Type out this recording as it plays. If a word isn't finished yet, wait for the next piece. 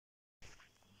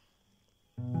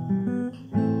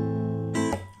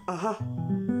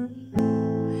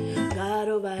God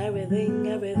over everything,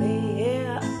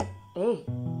 yeah.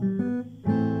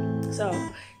 So,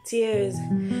 tears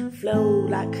flow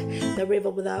like the river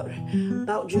without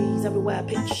boundaries. Everywhere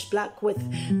pitch black with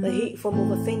the heat from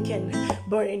overthinking,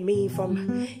 burning me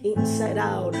from inside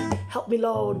out. Help me,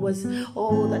 Lord, was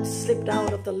all that slipped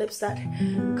out of the lips that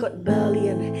could barely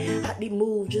and hardly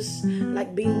move, just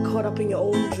like being caught up in your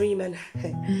own dream and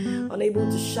unable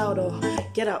to shout or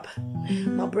get up.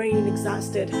 My brain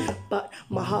exhausted, but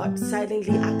my heart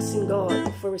silently asking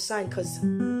God for a sign, cause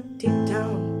deep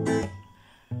down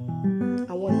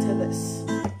I wanted this,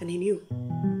 and he knew.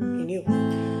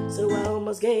 So I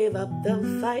almost gave up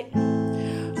the fight.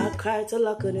 I cried till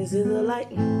I couldn't see the light.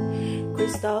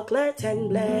 Crystal clear, 10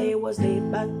 blade was the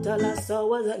battle I saw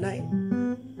was at night.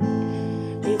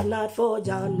 If not for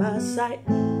John, my sight,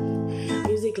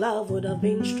 music love would have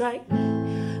been strike.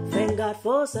 Thank God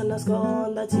for sinners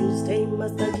gone that Tuesday,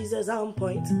 Master Jesus on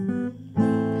point.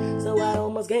 So I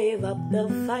almost gave up the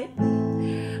fight.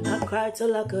 I cried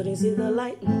till I couldn't see the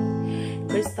light.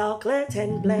 Crystal clear,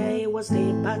 10 blade was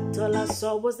the battle I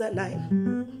saw was that night.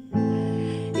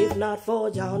 If not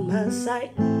for John, my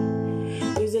sight,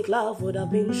 music love would have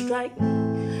been strike.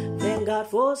 Thank God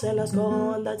for sinners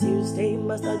gone that Tuesday,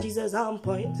 Master Jesus on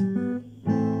point.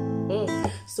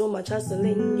 So much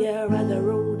hustling, yeah, right, the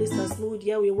road is not smooth,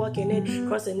 yeah, we're walking it,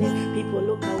 crossing it. People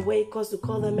look away, cause to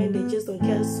call them and they just don't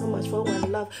care so much for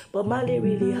one love. But Mali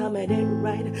really hammered it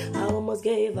right. I almost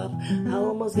gave up,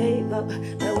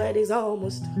 the word is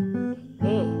almost.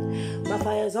 My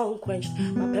fire's unquenched,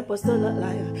 my pepper's still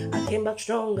alive, I came back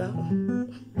stronger.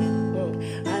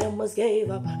 I almost gave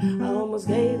up.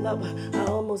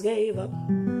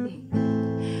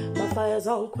 My fire's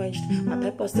unquenched, my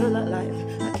pepper's still alive,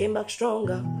 I came back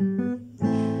stronger.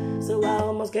 So I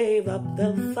almost gave up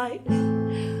the fight.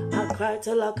 I cried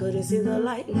till I couldn't see the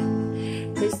light.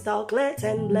 Crystal clear,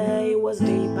 10 blade was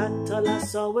the battle I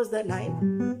saw was that night.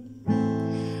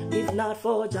 If not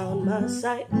for John, my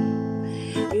sight,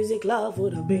 music love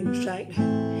would have been strike.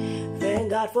 Thank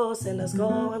God for sinners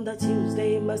gone that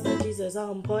Tuesday, Master Jesus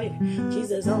on point,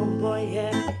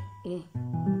 yeah.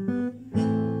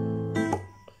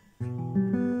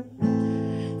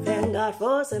 Thank God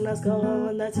for sinners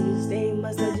gone that Tuesday,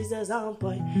 Master Jesus on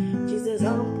point,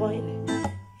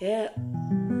 yeah.